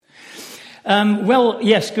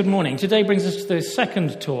Yes, good morning. Today brings us to the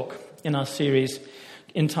second talk in our series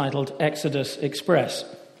entitled Exodus Express.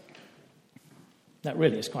 That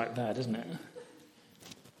really is quite bad, isn't it?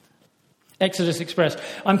 Exodus Express.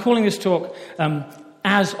 I'm calling this talk,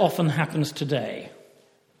 As Often Happens Today,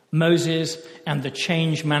 Moses and the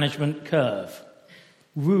Change Management Curve.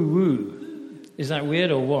 Woo-woo. Is that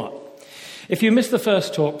weird or what? If you missed the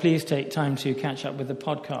first talk, please take time to catch up with the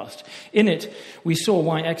podcast. In it, we saw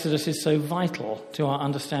why Exodus is so vital to our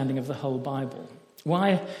understanding of the whole Bible.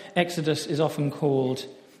 Why Exodus is often called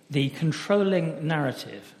the controlling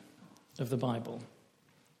narrative of the Bible.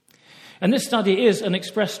 And this study is an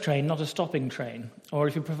express train, not a stopping train. Or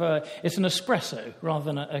if you prefer, it's an espresso rather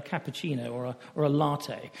than a cappuccino or a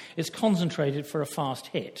latte. It's concentrated for a fast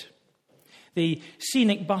hit. The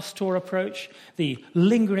scenic bus tour approach, the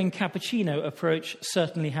lingering cappuccino approach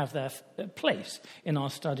certainly have their place in our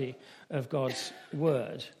study of God's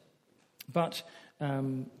Word. But,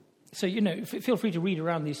 feel free to read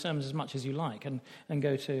around these sermons as much as you like and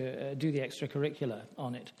go to do the extracurricular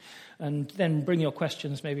on it. And then bring your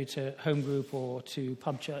questions maybe to home group or to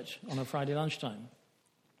pub church on a Friday lunchtime.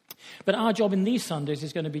 But our job in these Sundays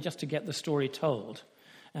is going to be just to get the story told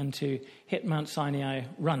and to hit Mount Sinai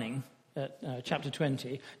running at chapter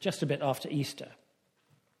 20, just a bit after Easter.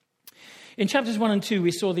 In chapters 1 and 2,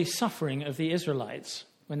 we saw the suffering of the Israelites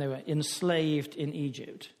when they were enslaved in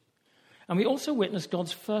Egypt. And we also witnessed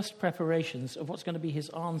God's first preparations of what's going to be his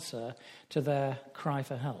answer to their cry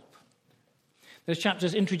for help. Those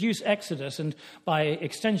chapters introduce Exodus, and by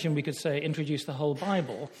extension, we could say introduce the whole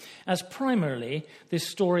Bible, as primarily this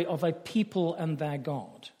story of a people and their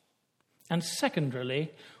God. And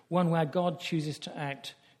secondarily, one where God chooses to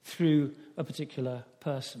act through a particular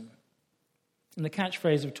person. And the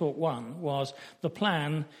catchphrase of Talk 1 was, the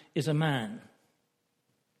plan is a man.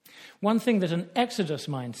 One thing that an Exodus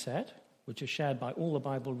mindset, which is shared by all the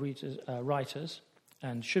Bible writers,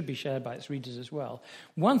 and should be shared by its readers as well,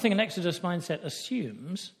 one thing an Exodus mindset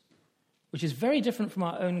assumes, which is very different from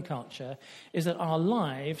our own culture, is that our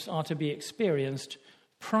lives are to be experienced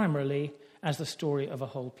primarily as the story of a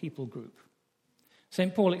whole people group.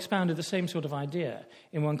 St. Paul expounded the same sort of idea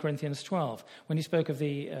in 1 Corinthians 12 when he spoke of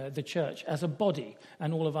the church as a body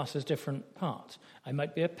and all of us as different parts. I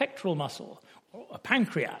might be a pectoral muscle or a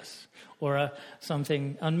pancreas or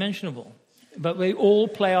something unmentionable, but we all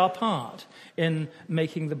play our part in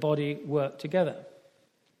making the body work together.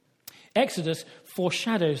 Exodus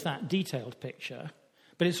foreshadows that detailed picture,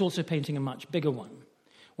 but it's also painting a much bigger one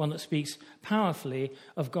that speaks powerfully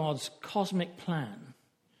of God's cosmic plan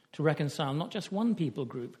to reconcile not just one people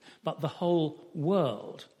group, but the whole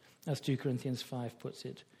world, as 2 Corinthians 5 puts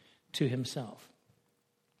it, to himself.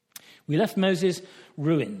 We left Moses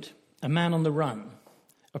ruined, a man on the run,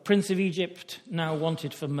 a prince of Egypt now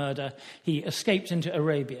wanted for murder. He escaped into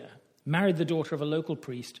Arabia, married the daughter of a local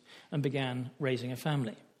priest, and began raising a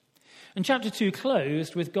family. And chapter 2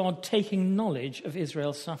 closed with God taking knowledge of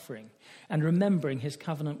Israel's suffering and remembering his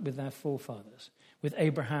covenant with their forefathers, with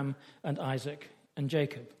Abraham and Isaac and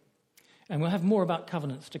Jacob. And we'll have more about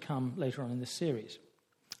covenants to come later on in this series,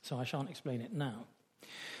 so I shan't explain it now.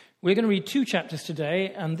 We're going to read 2 chapters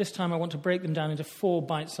today, and this time I want to break them down into 4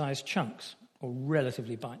 bite-sized chunks, or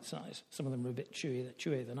relatively bite-sized. Some of them are a bit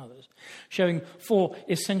chewier than others, showing 4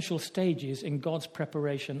 essential stages in God's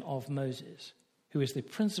preparation of Moses, who is the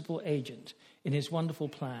principal agent in his wonderful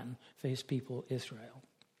plan for his people Israel.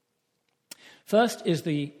 First is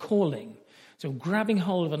the calling. So grabbing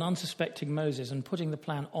hold of an unsuspecting Moses and putting the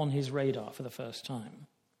plan on his radar for the first time.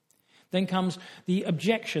 Then comes the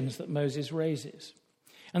objections that Moses raises.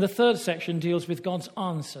 And the third section deals with God's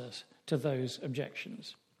answers to those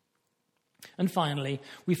objections. And finally,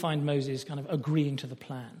 we find Moses kind of agreeing to the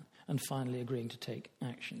plan and finally agreeing to take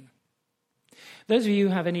action. Those of you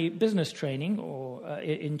who have any business training or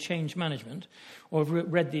in change management or have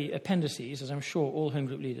read the appendices, as I'm sure all home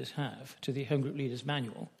group leaders have, to the home group leaders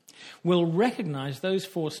manual, will recognize those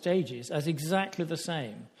 4 stages as exactly the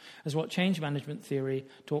same as what change management theory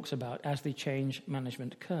talks about as the change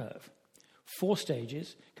management curve. 4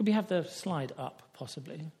 stages. Could we have the slide up,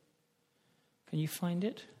 possibly? Can you find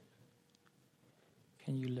it?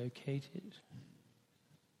 Can you locate it?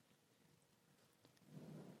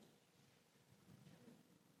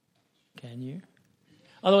 Can you?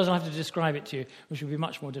 Otherwise, I'll have to describe it to you, which would be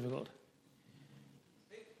much more difficult.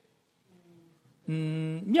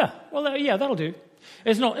 That'll do.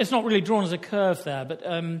 It's not really drawn as a curve there, but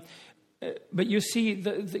But you see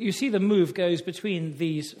the move goes between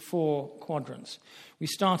these four quadrants. We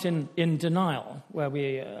start in denial, where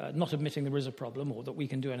we are not admitting there is a problem or that we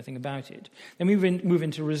can do anything about it. Then we move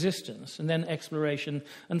into resistance, and then exploration,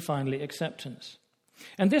 and finally acceptance.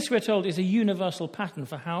 And this, we're told, is a universal pattern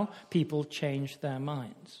for how people change their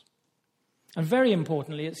minds. And very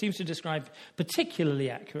importantly, it seems to describe particularly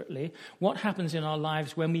accurately what happens in our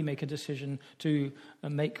lives when we make a decision to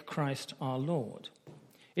make Christ our Lord.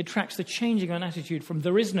 It tracks the changing of an attitude from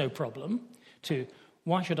there is no problem to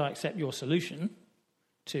why should I accept your solution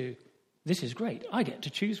to this is great, I get to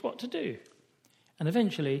choose what to do. And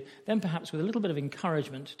eventually, then perhaps with a little bit of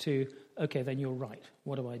encouragement to, okay, then you're right,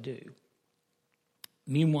 what do I do?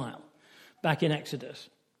 Meanwhile, back in Exodus,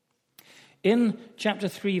 in chapter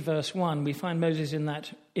 3, verse 1, we find Moses in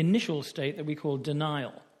that initial state that we call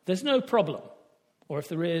denial. There's no problem, or if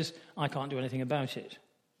there is, I can't do anything about it.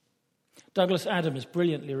 Douglas Adams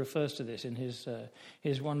brilliantly refers to this in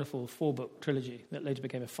his wonderful 4-book trilogy that later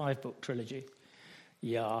became a 5-book trilogy.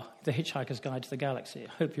 Yeah, The Hitchhiker's Guide to the Galaxy.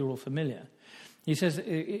 I hope you're all familiar. He says,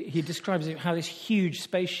 he describes how this huge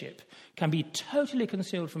spaceship can be totally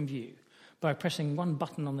concealed from view by pressing one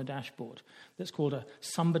button on the dashboard that's called a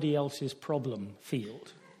somebody else's problem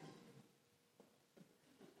field.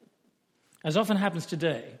 As often happens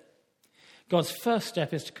today, God's first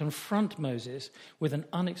step is to confront Moses with an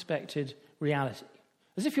unexpected reality.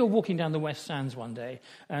 As if you're walking down the West Sands one day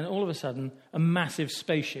and all of a sudden a massive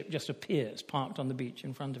spaceship just appears parked on the beach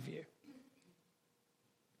in front of you.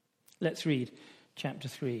 Let's read chapter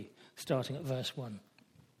 3, starting at verse 1.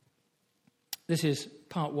 This is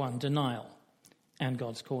part 1, denial and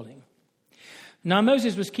God's calling. Now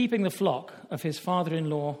Moses was keeping the flock of his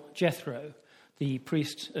father-in-law Jethro, the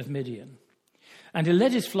priest of Midian. And he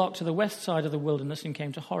led his flock to the west side of the wilderness and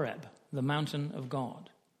came to Horeb, the mountain of God.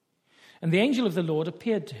 And the angel of the Lord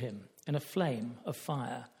appeared to him in a flame of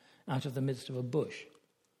fire out of the midst of a bush.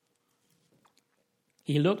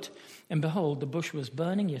 He looked, and behold, the bush was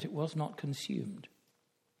burning, yet it was not consumed.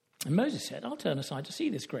 And Moses said, I'll turn aside to see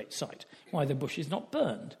this great sight, why the bush is not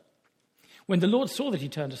burned. When the Lord saw that he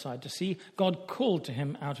turned aside to see, God called to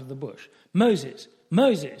him out of the bush, Moses,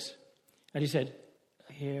 Moses. And he said,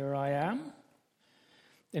 Here I am.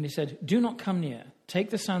 Then he said, Do not come near. Take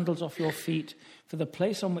the sandals off your feet, for the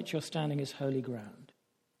place on which you're standing is holy ground.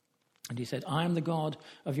 And he said, I am the God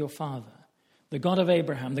of your father, the God of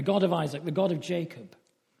Abraham, the God of Isaac, the God of Jacob.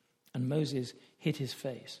 And Moses hid his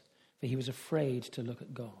face, for he was afraid to look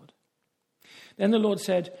at God. Then the Lord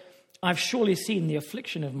said, I've surely seen the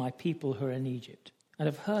affliction of my people who are in Egypt, and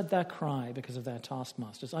have heard their cry because of their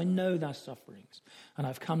taskmasters. I know their sufferings, and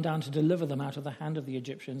I've come down to deliver them out of the hand of the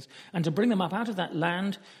Egyptians, and to bring them up out of that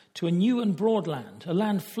land to a new and broad land, a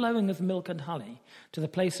land flowing with milk and honey, to the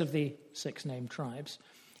place of the 6 named tribes.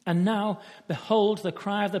 And now, behold, the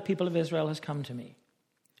cry of the people of Israel has come to me,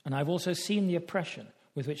 and I've also seen the oppression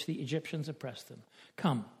with which the Egyptians oppressed them.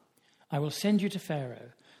 Come, I will send you to Pharaoh,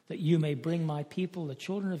 that you may bring my people, the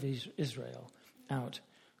children of Israel, out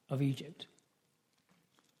of Egypt.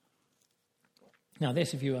 Now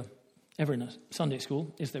this, if you were ever in a Sunday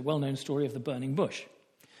school, is the well-known story of the burning bush.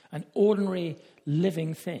 An ordinary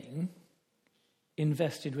living thing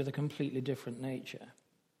invested with a completely different nature,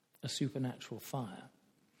 a supernatural fire.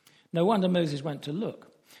 No wonder Moses went to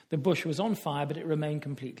look. The bush was on fire, but it remained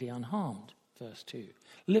completely unharmed, verse 2,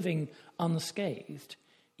 living unscathed,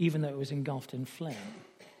 even though it was engulfed in flame.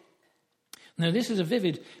 Now this is a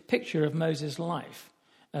vivid picture of Moses' life,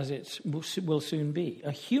 as it will soon be.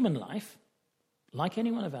 A human life, like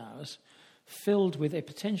any one of ours, filled with a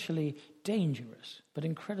potentially dangerous but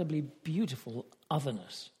incredibly beautiful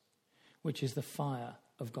otherness, which is the fire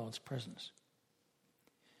of God's presence.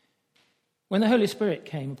 When the Holy Spirit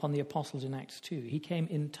came upon the apostles in Acts 2, he came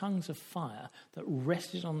in tongues of fire that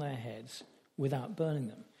rested on their heads without burning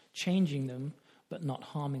them, changing them but not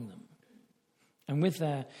harming them. And with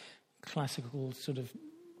their classical sort of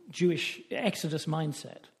Jewish Exodus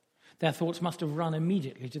mindset, their thoughts must have run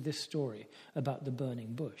immediately to this story about the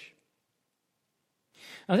burning bush.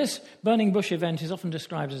 Now, this burning bush event is often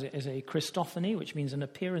described as a Christophany, which means an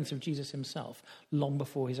appearance of Jesus himself long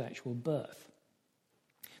before his actual birth.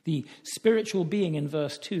 The spiritual being in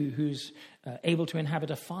verse 2 who's able to inhabit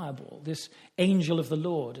a fireball, this angel of the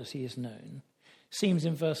Lord, as he is known, seems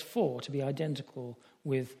in verse 4 to be identical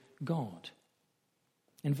with God.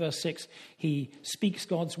 In verse 6, he speaks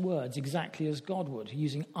God's words exactly as God would,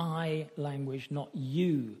 using I language, not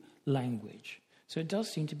you language. So it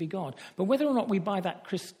does seem to be God. But whether or not we buy that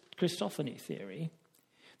Christophany theory,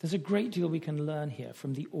 there's a great deal we can learn here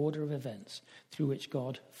from the order of events through which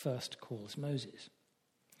God first calls Moses.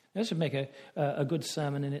 This would make a good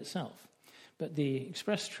sermon in itself. But the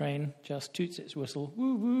express train just toots its whistle,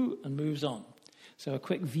 woo woo, and moves on. So a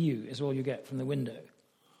quick view is all you get from the window.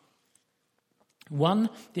 1,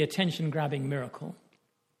 the attention-grabbing miracle.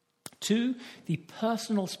 2, the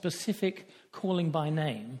personal, specific calling by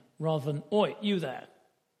name rather than, oi, you there.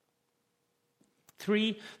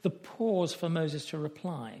 3, the pause for Moses to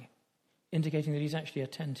reply, indicating that he's actually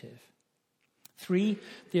attentive. 3,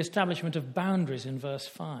 the establishment of boundaries in verse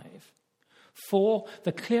 5. 4,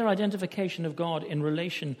 the clear identification of God in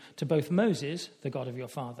relation to both Moses, the God of your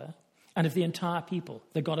father, and of the entire people,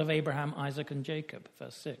 the God of Abraham, Isaac, and Jacob,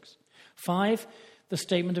 verse 6. 5, the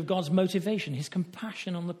statement of God's motivation, his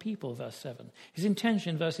compassion on the people, verse 7. His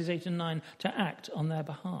intention, verses 8 and 9, to act on their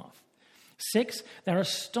behalf. 6, their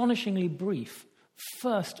astonishingly brief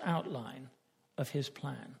first outline of his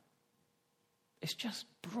plan. It's just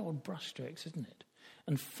broad brushstrokes, isn't it?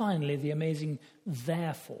 And finally, the amazing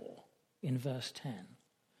therefore in verse 10.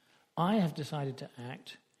 I have decided to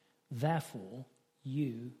act, therefore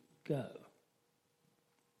you go.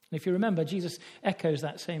 And if you remember, Jesus echoes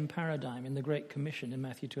that same paradigm in the Great Commission in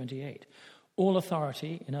Matthew 28. All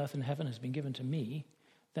authority in earth and heaven has been given to me,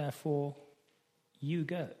 therefore you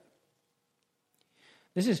go.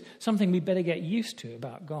 This is something we better get used to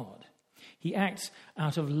about God. He acts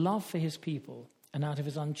out of love for his people and out of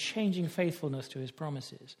his unchanging faithfulness to his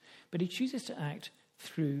promises, but he chooses to act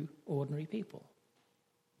through ordinary people.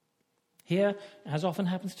 Here, as often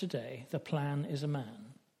happens today, the plan is a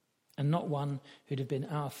man, and not one who'd have been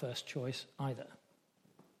our first choice either.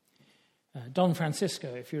 Don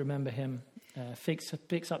Francisco, if you remember him,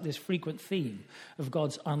 picks up this frequent theme of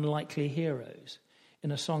God's unlikely heroes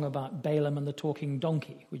in a song about Balaam and the talking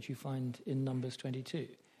donkey, which you find in Numbers 22.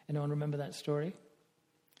 Anyone remember that story?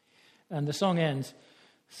 And the song ends,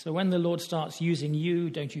 so when the Lord starts using you,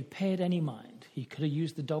 don't you pay it any mind. He could have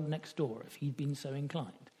used the dog next door if he'd been so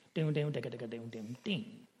inclined. Could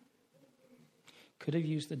have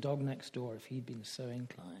used the dog next door if he'd been so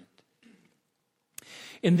inclined.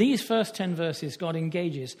 In these first 10 verses, God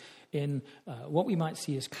engages in what we might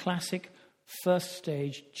see as classic first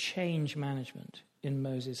stage change management in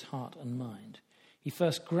Moses' heart and mind. He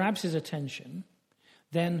first grabs his attention,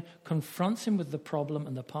 then confronts him with the problem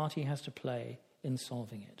and the part he has to play in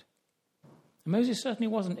solving it. And Moses certainly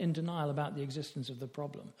wasn't in denial about the existence of the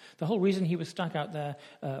problem. The whole reason he was stuck out there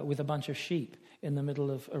with a bunch of sheep in the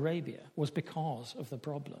middle of Arabia was because of the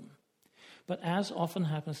problem. But as often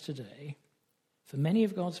happens today, for many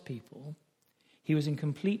of God's people, he was in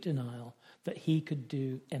complete denial that he could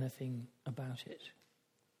do anything about it.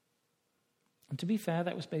 And to be fair,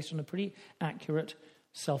 that was based on a pretty accurate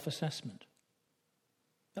self-assessment.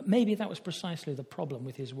 But maybe that was precisely the problem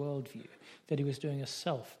with his worldview, that he was doing a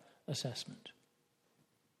self-assessment.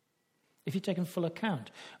 If he'd taken full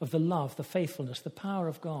account of the love, the faithfulness, the power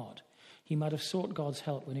of God, he might have sought God's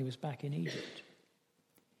help when he was back in Egypt.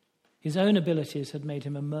 His own abilities had made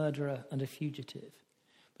him a murderer and a fugitive.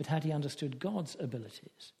 But had he understood God's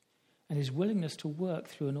abilities and his willingness to work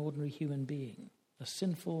through an ordinary human being, a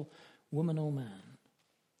sinful woman or man,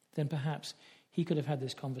 then perhaps he could have had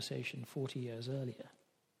this conversation 40 years earlier.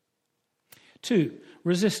 2,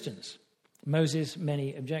 resistance. Moses'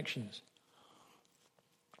 many objections.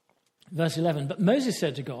 Verse 11, but Moses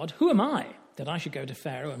said to God, who am I that I should go to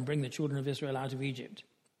Pharaoh and bring the children of Israel out of Egypt?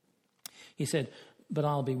 He said, but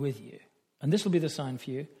I'll be with you. And this will be the sign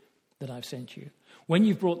for you that I've sent you. When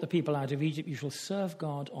you've brought the people out of Egypt, you shall serve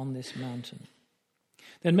God on this mountain.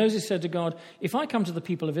 Then Moses said to God, if I come to the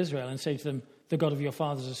people of Israel and say to them, the God of your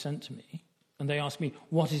fathers has sent to me, and they ask me,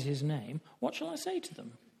 what is his name? What shall I say to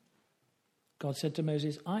them? God said to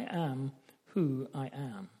Moses, I am who I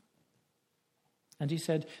am. And he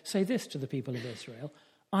said, say this to the people of Israel,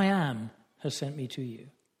 I am has sent me to you.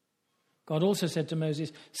 God also said to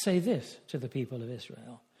Moses, say this to the people of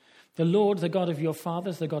Israel, the Lord, the God of your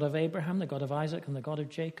fathers, the God of Abraham, the God of Isaac, and the God of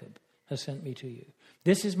Jacob has sent me to you.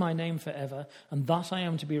 This is my name forever, and thus I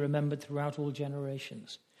am to be remembered throughout all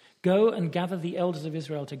generations. Go and gather the elders of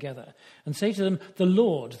Israel together and say to them, the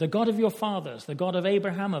Lord, the God of your fathers, the God of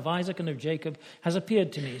Abraham, of Isaac, and of Jacob, has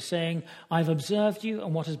appeared to me, saying, I've observed you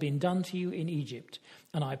and what has been done to you in Egypt,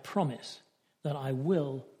 and I promise that I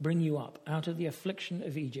will bring you up out of the affliction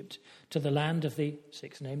of Egypt to the land of the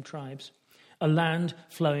 6 named tribes, a land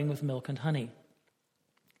flowing with milk and honey.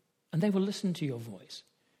 And they will listen to your voice.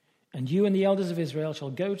 And you and the elders of Israel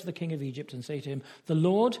shall go to the king of Egypt and say to him, the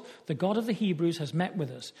Lord, the God of the Hebrews, has met with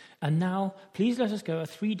us. And now, please let us go a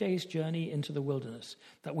 3 days' journey into the wilderness,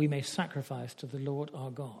 that we may sacrifice to the Lord our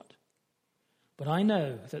God. But I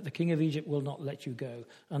know that the king of Egypt will not let you go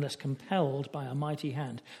unless compelled by a mighty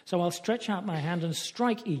hand. So I'll stretch out my hand and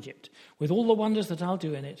strike Egypt with all the wonders that I'll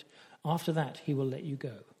do in it. After that, he will let you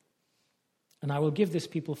go. And I will give this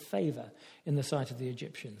people favor in the sight of the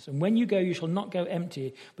Egyptians. And when you go, you shall not go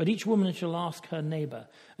empty, but each woman shall ask her neighbor,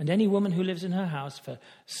 and any woman who lives in her house, for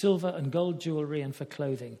silver and gold jewelry and for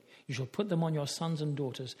clothing. You shall put them on your sons and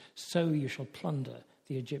daughters, so you shall plunder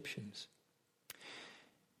the Egyptians.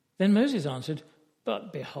 Then Moses answered,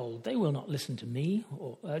 but behold, they will not listen to me,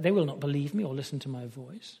 or they will not believe me or listen to my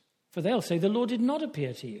voice. For they'll say, the Lord did not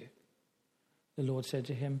appear to you. The Lord said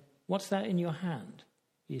to him, what's that in your hand?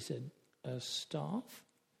 He said, a staff?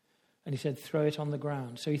 And he said, throw it on the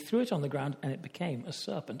ground. So he threw it on the ground, and it became a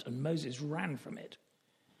serpent, and Moses ran from it.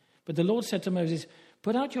 But the Lord said to Moses,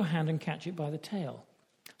 put out your hand and catch it by the tail.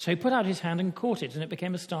 So he put out his hand and caught it, and it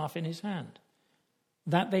became a staff in his hand.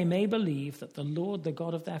 That they may believe that the Lord, the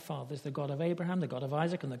God of their fathers, the God of Abraham, the God of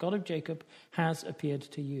Isaac, and the God of Jacob, has appeared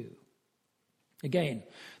to you. Again,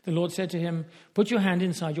 the Lord said to him, put your hand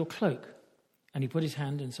inside your cloak. And he put his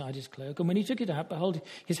hand inside his cloak, and when he took it out, behold,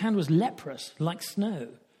 his hand was leprous, like snow.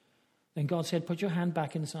 Then God said, put your hand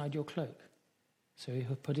back inside your cloak. So he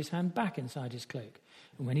put his hand back inside his cloak,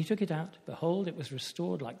 and when he took it out, behold, it was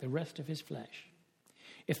restored like the rest of his flesh.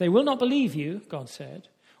 If they will not believe you, God said,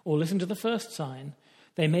 or listen to the first sign,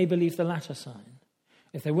 they may believe the latter sign.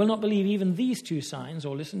 If they will not believe even these two signs,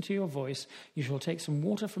 or listen to your voice, you shall take some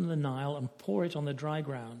water from the Nile and pour it on the dry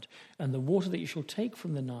ground, and the water that you shall take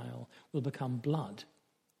from the Nile will become blood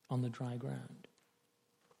on the dry ground.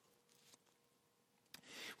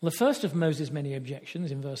 Well, the first of Moses' many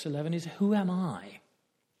objections in verse 11 is, who am I?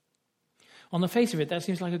 On the face of it, that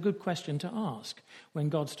seems like a good question to ask when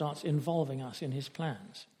God starts involving us in his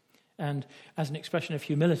plans. And as an expression of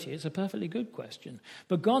humility, it's a perfectly good question.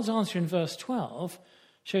 But God's answer in verse 12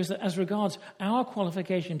 shows that as regards our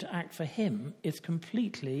qualification to act for him, it's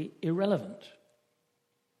completely irrelevant.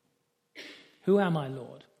 Who am I,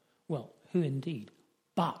 Lord? Well, who indeed?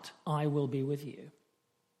 But I will be with you.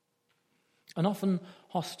 An often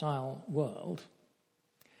hostile world,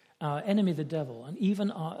 our enemy the devil, and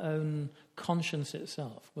even our own conscience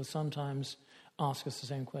itself will sometimes ask us the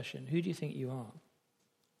same question. Who do you think you are?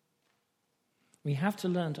 We have to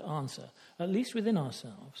learn to answer, at least within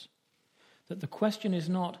ourselves, that the question is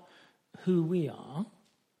not who we are,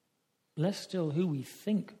 less still who we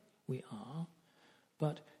think we are,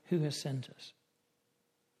 but who has sent us.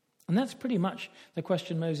 And that's pretty much the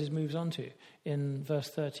question Moses moves on to in verse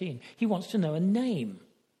 13. He wants to know a name.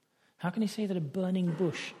 How can he say that a burning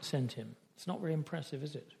bush sent him? It's not very impressive,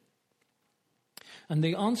 is it? And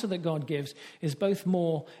the answer that God gives is both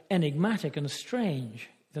more enigmatic and strange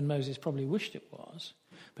than Moses probably wished it was,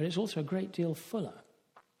 but it's also a great deal fuller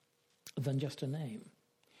than just a name.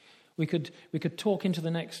 We could talk into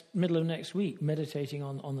the middle of next week meditating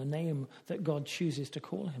on the name that God chooses to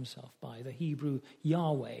call himself by, the Hebrew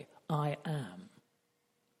Yahweh, I am.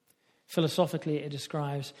 Philosophically, it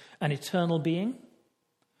describes an eternal being,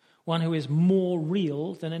 one who is more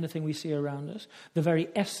real than anything we see around us, the very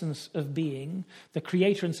essence of being, the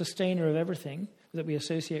creator and sustainer of everything that we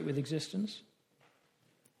associate with existence.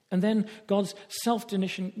 And then God's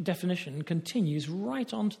self-definition continues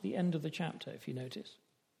right on to the end of the chapter, if you notice.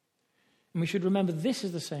 And we should remember this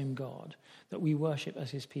is the same God that we worship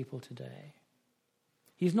as his people today.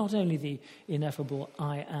 He's not only the ineffable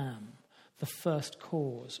I am, the first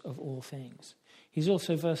cause of all things. He's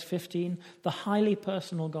also, verse 15, the highly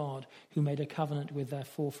personal God who made a covenant with their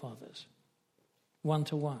forefathers, one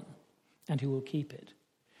to one, and who will keep it.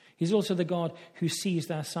 He's also the God who sees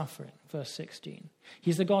their suffering, verse 16.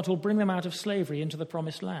 He's the God who will bring them out of slavery into the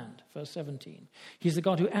promised land, verse 17. He's the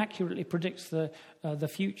God who accurately predicts the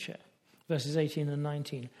future, verses 18 and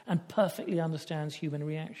 19, and perfectly understands human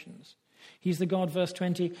reactions. He's the God, verse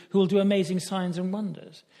 20, who will do amazing signs and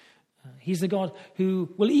wonders. He's the God who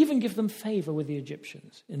will even give them favor with the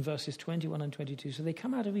Egyptians in verses 21 and 22. So they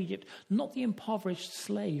come out of Egypt, not the impoverished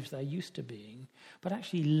slaves they're used to being, but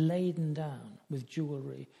actually laden down with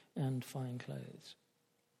jewelry and fine clothes.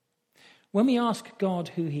 When we ask God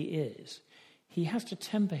who he is, he has to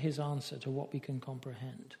temper his answer to what we can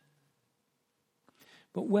comprehend.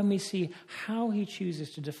 But when we see how he chooses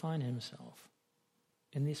to define himself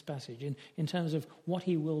in this passage, in terms of what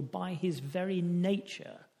he will by his very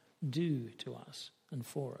nature do to us and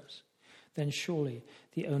for us, then surely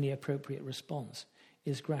the only appropriate response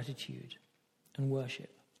is gratitude and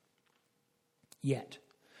worship. Yet,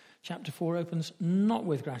 chapter 4 opens not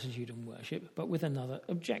with gratitude and worship, but with another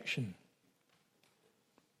objection.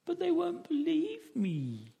 But they won't believe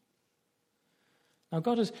me. Now,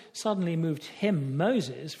 God has suddenly moved him,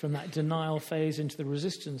 Moses, from that denial phase into the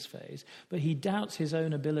resistance phase, but he doubts his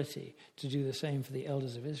own ability to do the same for the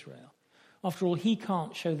elders of Israel. After all, he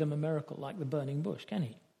can't show them a miracle like the burning bush, can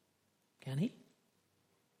he? Can he?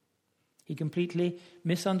 He completely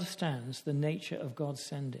misunderstands the nature of God's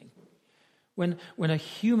sending. When a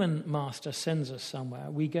human master sends us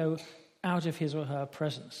somewhere, we go out of his or her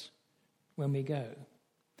presence when we go.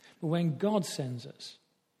 But when God sends us,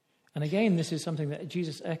 and again, this is something that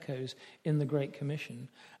Jesus echoes in the Great Commission,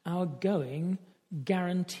 our going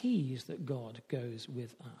guarantees that God goes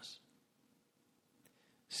with us.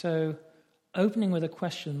 So, opening with a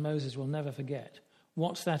question Moses will never forget,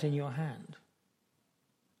 what's that in your hand?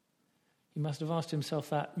 He must have asked himself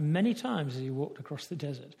that many times as he walked across the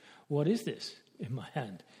desert. What is this in my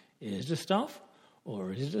hand? Is it a staff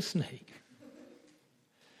or is it a snake?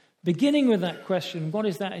 Beginning with that question, what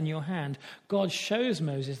is that in your hand? God shows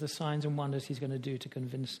Moses the signs and wonders he's going to do to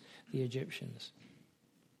convince the Egyptians.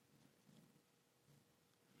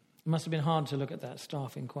 It must have been hard to look at that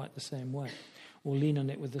staff in quite the same way, or lean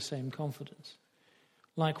on it with the same confidence.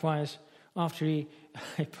 Likewise, after he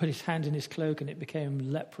put his hand in his cloak and it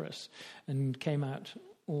became leprous and came out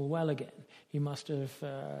all well again, he must have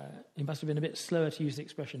been a bit slower to use the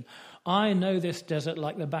expression, I know this desert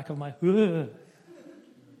like the back of my...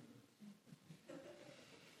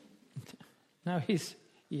 Now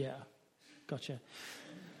gotcha.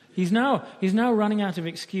 He's now running out of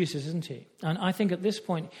excuses, isn't he? And I think at this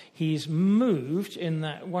point he's moved in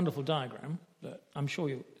that wonderful diagram that I'm sure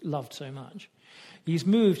you loved so much. He's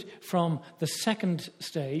moved from the second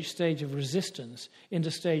stage of resistance,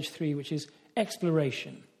 into stage 3, which is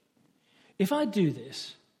exploration. If I do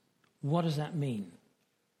this, what does that mean?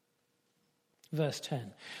 Verse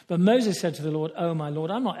 10. But Moses said to the Lord, "Oh, my Lord,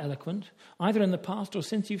 I'm not eloquent, either in the past or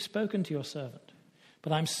since you've spoken to your servant.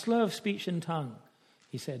 But I'm slow of speech and tongue,"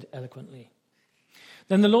 he said eloquently.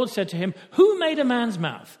 Then the Lord said to him, "Who made a man's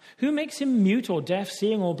mouth? Who makes him mute or deaf,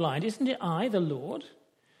 seeing or blind? Isn't it I, the Lord?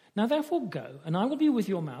 Now therefore go, and I will be with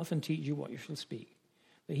your mouth and teach you what you shall speak."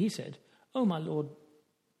 But he said, "Oh, my Lord,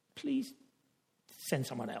 please send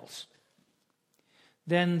someone else."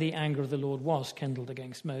 Then the anger of the Lord was kindled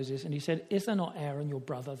against Moses, and he said, "Is there not Aaron, your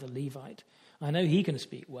brother, the Levite? I know he can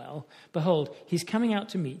speak well. Behold, he's coming out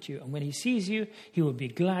to meet you, and when he sees you, he will be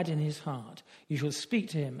glad in his heart. You shall speak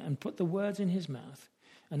to him and put the words in his mouth.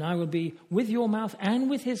 And I will be with your mouth and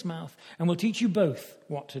with his mouth, and will teach you both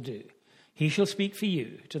what to do. He shall speak for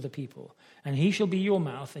you to the people, and he shall be your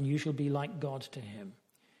mouth, and you shall be like God to him.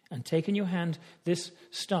 And take in your hand this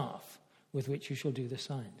staff with which you shall do the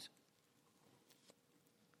signs."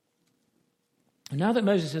 And now that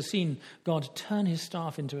Moses has seen God turn his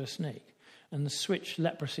staff into a snake and switch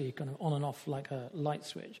leprosy kind of on and off like a light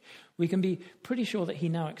switch, we can be pretty sure that he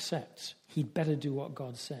now accepts he'd better do what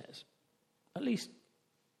God says, at least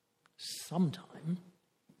sometime.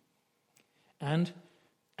 And,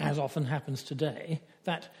 as often happens today,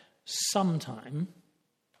 that sometime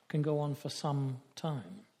can go on for some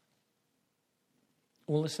time.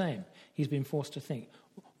 All the same, he's been forced to think,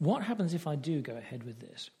 what happens if I do go ahead with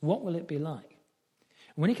this? What will it be like?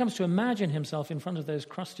 When he comes to imagine himself in front of those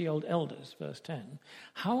crusty old elders, verse 10,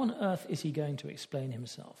 how on earth is he going to explain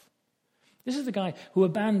himself? This is the guy who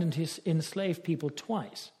abandoned his enslaved people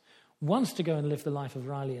twice, once to go and live the life of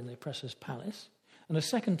Riley in the oppressor's palace, and a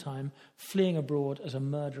second time fleeing abroad as a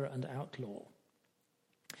murderer and outlaw.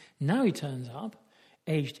 Now he turns up,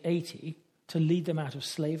 aged 80, to lead them out of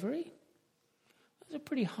slavery? That's a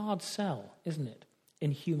pretty hard sell, isn't it,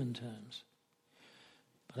 in human terms?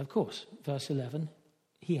 But of course, verse 11,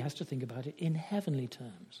 he has to think about it in heavenly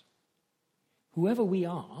terms. Whoever we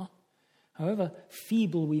are, however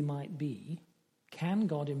feeble we might be, can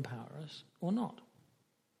God empower us or not?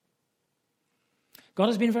 God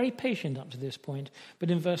has been very patient up to this point,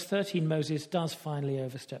 but in verse 13, Moses does finally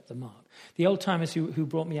overstep the mark. The old-timers who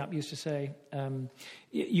brought me up used to say,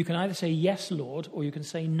 you can either say, "Yes, Lord," or you can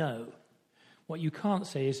say, "No." What you can't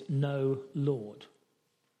say is, "No, Lord."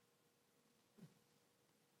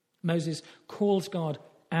 Moses calls God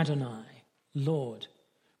Adonai, Lord,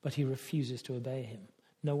 but he refuses to obey him.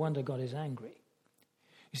 No wonder God is angry.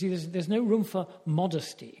 You see, there's no room for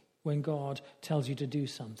modesty when God tells you to do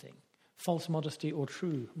something, false modesty or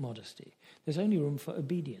true modesty. There's only room for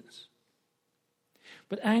obedience.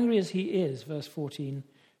 But angry as he is, verse 14,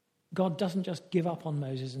 God doesn't just give up on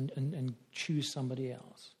Moses and choose somebody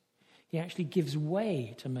else. He actually gives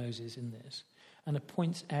way to Moses in this and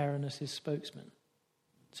appoints Aaron as his spokesman.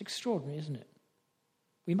 It's extraordinary, isn't it?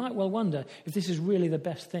 We might well wonder if this is really the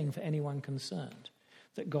best thing for anyone concerned,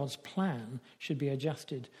 that God's plan should be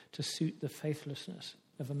adjusted to suit the faithlessness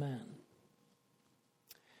of a man.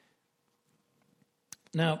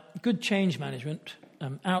 Now, good change management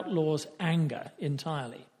outlaws anger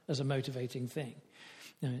entirely as a motivating thing.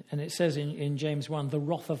 And it says in James 1, the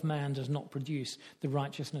wrath of man does not produce the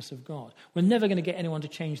righteousness of God. We're never going to get anyone to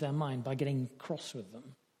change their mind by getting cross with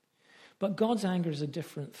them. But God's anger is a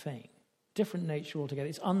different thing, different nature altogether.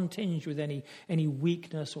 It's untinged with any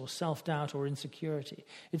weakness or self-doubt or insecurity.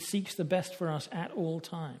 It seeks the best for us at all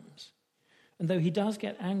times. And though he does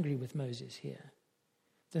get angry with Moses here,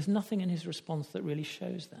 there's nothing in his response that really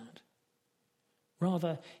shows that.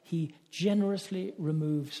 Rather, he generously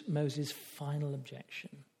removes Moses' final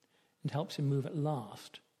objection and helps him move at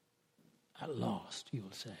last, you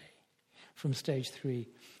will say, from stage 3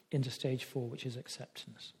 into stage 4, which is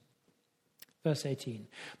acceptance. Verse 18,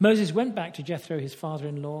 Moses went back to Jethro, his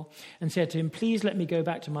father-in-law, and said to him, please let me go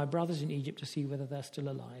back to my brothers in Egypt to see whether they're still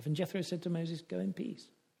alive. And Jethro said to Moses, go in peace.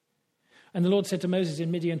 And the Lord said to Moses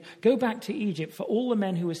in Midian, go back to Egypt, for all the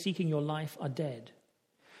men who were seeking your life are dead.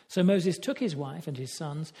 So Moses took his wife and his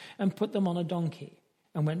sons and put them on a donkey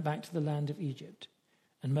and went back to the land of Egypt.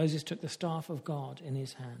 And Moses took the staff of God in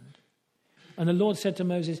his hand. And the Lord said to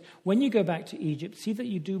Moses, when you go back to Egypt, see that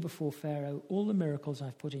you do before Pharaoh all the miracles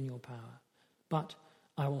I've put in your power. But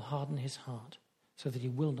I will harden his heart so that he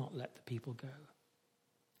will not let the people go.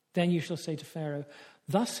 Then you shall say to Pharaoh,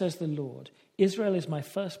 thus says the Lord, Israel is my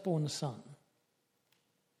firstborn son.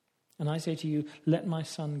 And I say to you, let my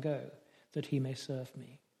son go, that he may serve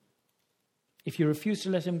me. If you refuse to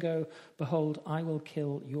let him go, behold, I will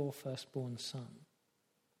kill your firstborn son.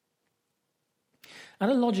 At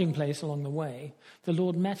a lodging place along the way, the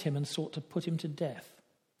Lord met him and sought to put him to death.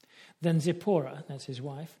 Then Zipporah, that's his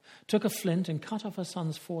wife, took a flint and cut off her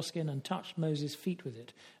son's foreskin and touched Moses' feet with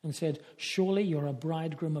it and said, surely you're a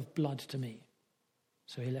bridegroom of blood to me.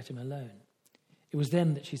 So he let him alone. It was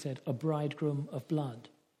then that she said, a bridegroom of blood,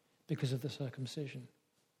 because of the circumcision.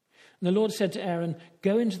 And the Lord said to Aaron,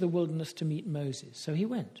 go into the wilderness to meet Moses. So he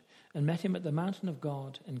went and met him at the mountain of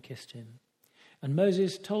God and kissed him. And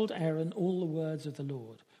Moses told Aaron all the words of the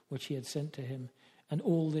Lord, which he had sent to him, and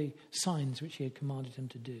all the signs which he had commanded him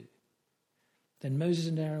to do. Then Moses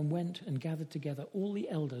and Aaron went and gathered together all the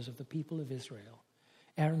elders of the people of Israel.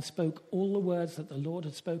 Aaron spoke all the words that the Lord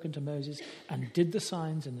had spoken to Moses and did the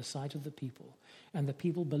signs in the sight of the people. And the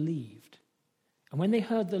people believed. And when they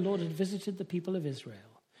heard the Lord had visited the people of Israel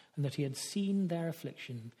and that he had seen their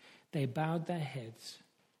affliction, they bowed their heads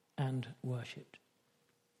and worshipped.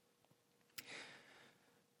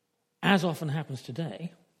 As often happens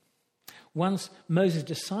today, once Moses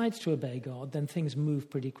decides to obey God, then things move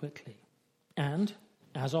pretty quickly. And,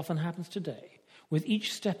 as often happens today, with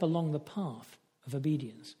each step along the path of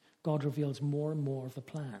obedience, God reveals more and more of the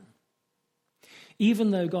plan.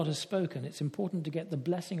 Even though God has spoken, it's important to get the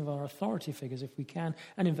blessing of our authority figures if we can.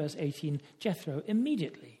 And in verse 18, Jethro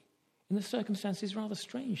immediately, in the circumstances rather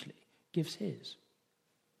strangely, gives his.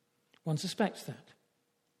 One suspects that,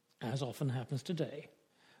 as often happens today,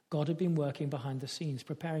 God had been working behind the scenes,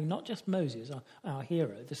 preparing not just Moses, our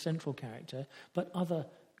hero, the central character, but other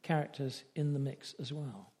characters in the mix as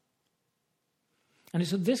well. And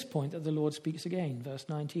it's at this point that the Lord speaks again, verse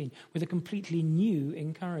 19, with a completely new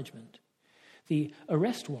encouragement. The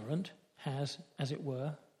arrest warrant has, as it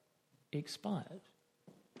were, expired.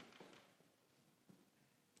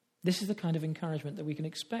 This is the kind of encouragement that we can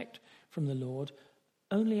expect from the Lord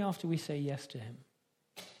only after we say yes to him.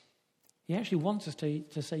 He actually wants us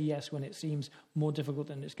to say yes when it seems more difficult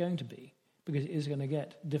than it's going to be, because it is going to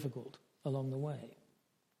get difficult along the way.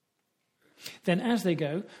 Then as they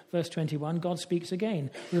go, verse 21, God speaks again,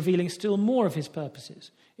 revealing still more of his purposes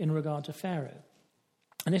in regard to Pharaoh.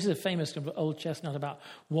 And this is a famous old chestnut about,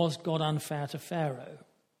 was God unfair to Pharaoh?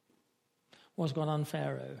 Was God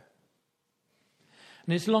unfair?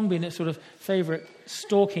 And it's long been a sort of favourite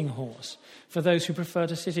stalking horse for those who prefer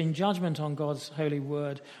to sit in judgment on God's holy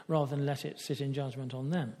word rather than let it sit in judgment on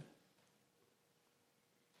them.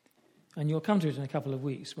 And you'll come to it in a couple of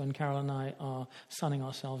weeks when Carol and I are sunning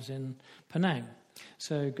ourselves in Penang.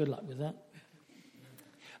 So good luck with that.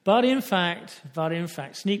 But in fact,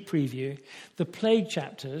 sneak preview, the plague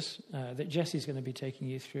chapters that Jesse's going to be taking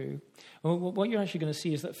you through, what you're actually going to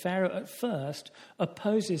see is that Pharaoh at first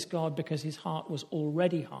opposes God because his heart was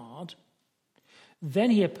already hard. Then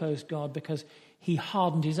he opposed God because he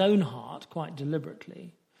hardened his own heart quite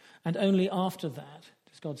deliberately. And only after that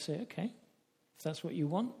does God say, okay, if that's what you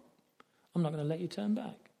want, I'm not going to let you turn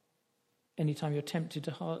back. Anytime you're tempted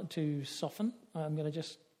to soften, I'm going to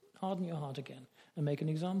just harden your heart again and make an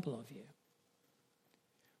example of you.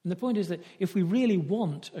 And the point is that if we really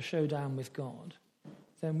want a showdown with God,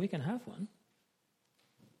 then we can have one.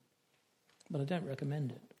 But I don't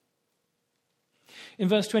recommend it. In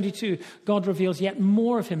verse 22, God reveals yet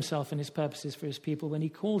more of himself and his purposes for his people when he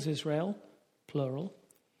calls Israel, plural,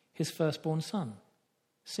 his firstborn son.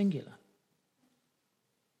 singular.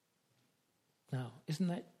 Now, isn't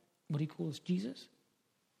that what he calls Jesus?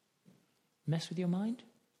 Mess with your mind?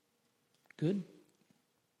 Good.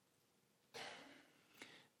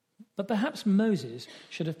 But perhaps Moses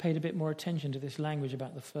should have paid a bit more attention to this language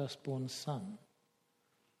about the firstborn son.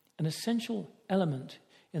 An essential element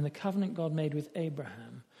in the covenant God made with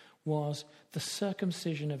Abraham was the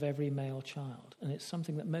circumcision of every male child, and it's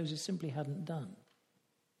something that Moses simply hadn't done.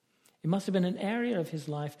 It must have been an area of his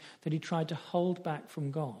life that he tried to hold back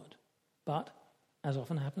from God. But, as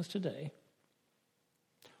often happens today,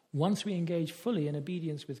 once we engage fully in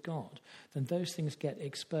obedience with God, then those things get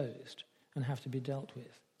exposed and have to be dealt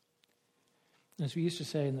with. As we used to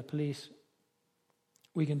say in the police,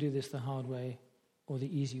 we can do this the hard way or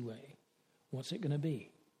the easy way. What's it going to be?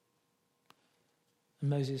 And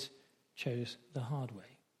Moses chose the hard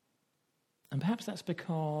way. And perhaps that's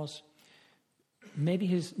because maybe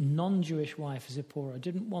his non-Jewish wife, Zipporah,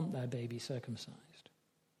 didn't want their baby circumcised.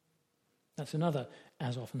 That's another,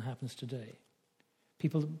 as often happens today.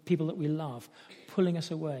 People that we love pulling us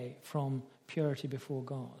away from purity before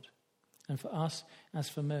God. And for us, as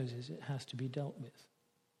for Moses, it has to be dealt with.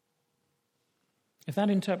 If that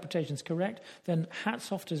interpretation is correct, then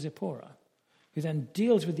hats off to Zipporah, who then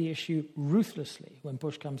deals with the issue ruthlessly when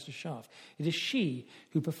push comes to shove. It is she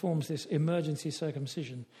who performs this emergency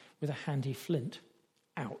circumcision with a handy flint.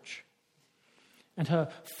 Ouch. And her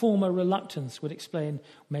former reluctance would explain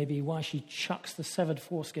maybe why she chucks the severed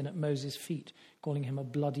foreskin at Moses' feet, calling him a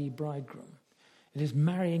bloody bridegroom. It is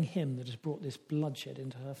marrying him that has brought this bloodshed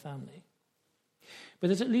into her family. But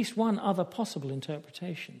there's at least one other possible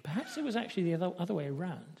interpretation. Perhaps it was actually the other way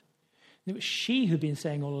around. It was she who'd been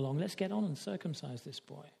saying all along, let's get on and circumcise this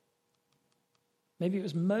boy. Maybe it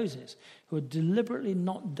was Moses who had deliberately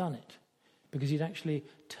not done it because he'd actually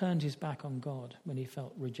turned his back on God when he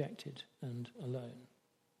felt rejected and alone.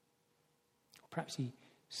 Or perhaps he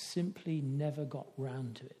simply never got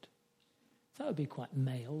round to it. That would be quite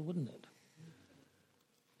male, wouldn't it?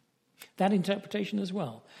 That interpretation as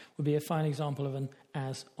well would be a fine example of an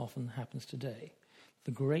as often happens today.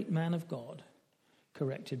 The great man of God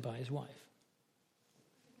corrected by his wife.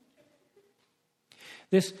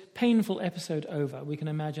 This painful episode over, we can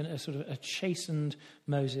imagine a sort of a chastened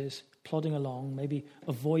Moses plodding along, maybe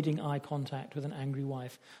avoiding eye contact with an angry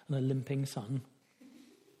wife and a limping son.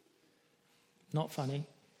 Not funny,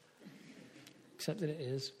 except that it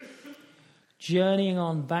is. Journeying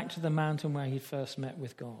on back to the mountain where he first met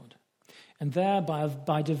with God. And there,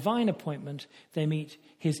 by divine appointment, they meet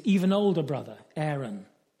his even older brother, Aaron.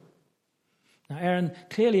 Now, Aaron,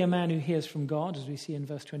 clearly a man who hears from God, as we see in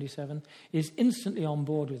verse 27, is instantly on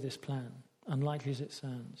board with this plan, unlikely as it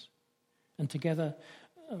sounds. And together,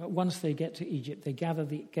 once they get to Egypt, they gather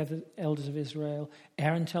the elders of Israel.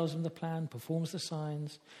 Aaron tells them the plan, performs the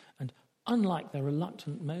signs, and unlike the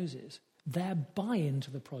reluctant Moses, their buy-in to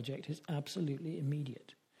the project is absolutely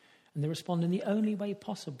immediate. And they respond in the only way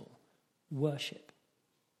possible. Worship.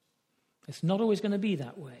 It's not always going to be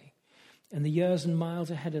that way. In the years and miles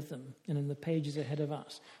ahead of them, and in the pages ahead of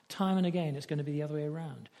us, time and again it's going to be the other way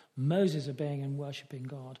around. Moses obeying and worshipping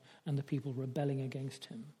God, and the people rebelling against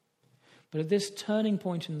him. But at this turning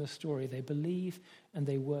point in the story, they believe and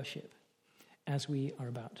they worship, as we are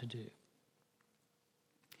about to do.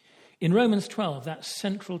 In Romans 12, that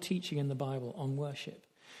central teaching in the Bible on worship,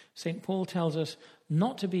 St. Paul tells us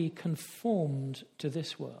not to be conformed to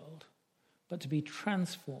this world, but to be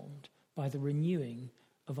transformed by the renewing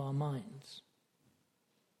of our minds.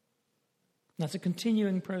 That's a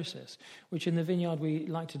continuing process, which in the Vineyard we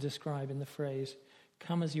like to describe in the phrase,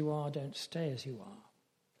 come as you are, don't stay as you are.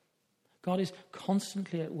 God is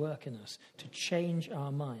constantly at work in us to change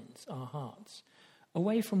our minds, our hearts,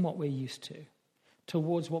 away from what we're used to,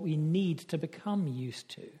 towards what we need to become used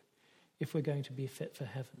to if we're going to be fit for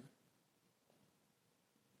heaven.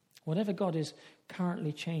 Whatever God is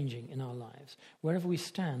currently changing in our lives, wherever we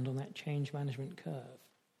stand on that change management curve,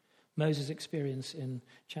 Moses' experience in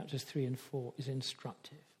chapters 3 and 4 is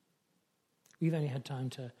instructive. We've only had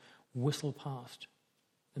time to whistle past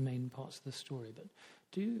the main parts of the story, but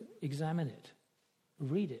do examine it,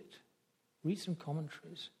 read some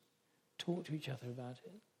commentaries, talk to each other about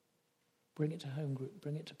it, bring it to home group,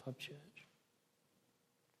 bring it to pub church.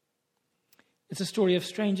 It's a story of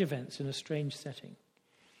strange events in a strange setting.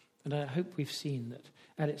 And I hope we've seen that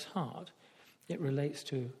at its heart, it relates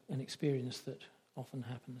to an experience that often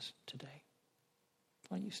happens today.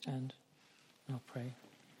 Why don't you stand and I'll pray.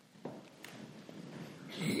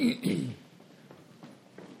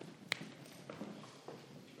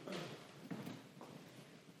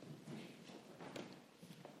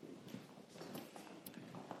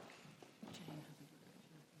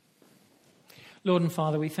 Lord and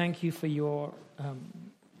Father, we thank you for your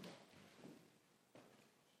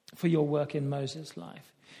work in Moses'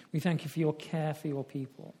 life. We thank you for your care for your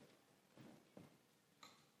people.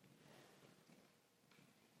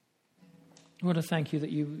 I want to thank you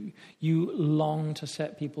that you long to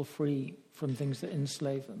set people free from things that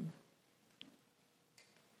enslave them.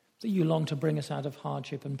 That you long to bring us out of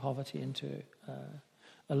hardship and poverty into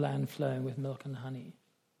a land flowing with milk and honey.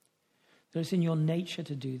 That it's in your nature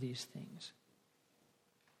to do these things.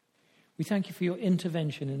 We thank you for your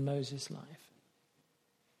intervention in Moses' life.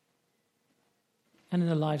 And in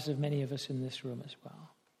the lives of many of us in this room as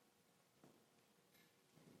well.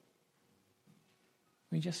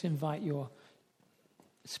 We just invite your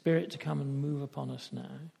Spirit to come and move upon us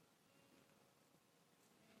now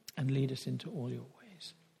and lead us into all your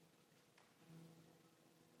ways.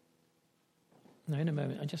 Now, in a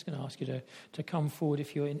moment, I'm just going to ask you to come forward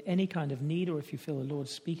if you're in any kind of need or if you feel the Lord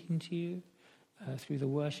speaking to you through the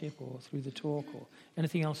worship or through the talk or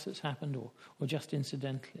anything else that's happened or just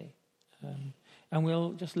incidentally. And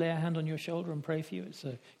we'll just lay a hand on your shoulder and pray for you. It's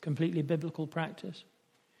a completely biblical practice.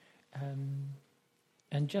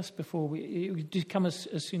 And just before it come as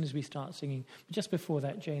soon as we start singing. But just before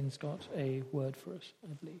that, Jane's got a word for us,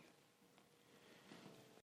 I believe.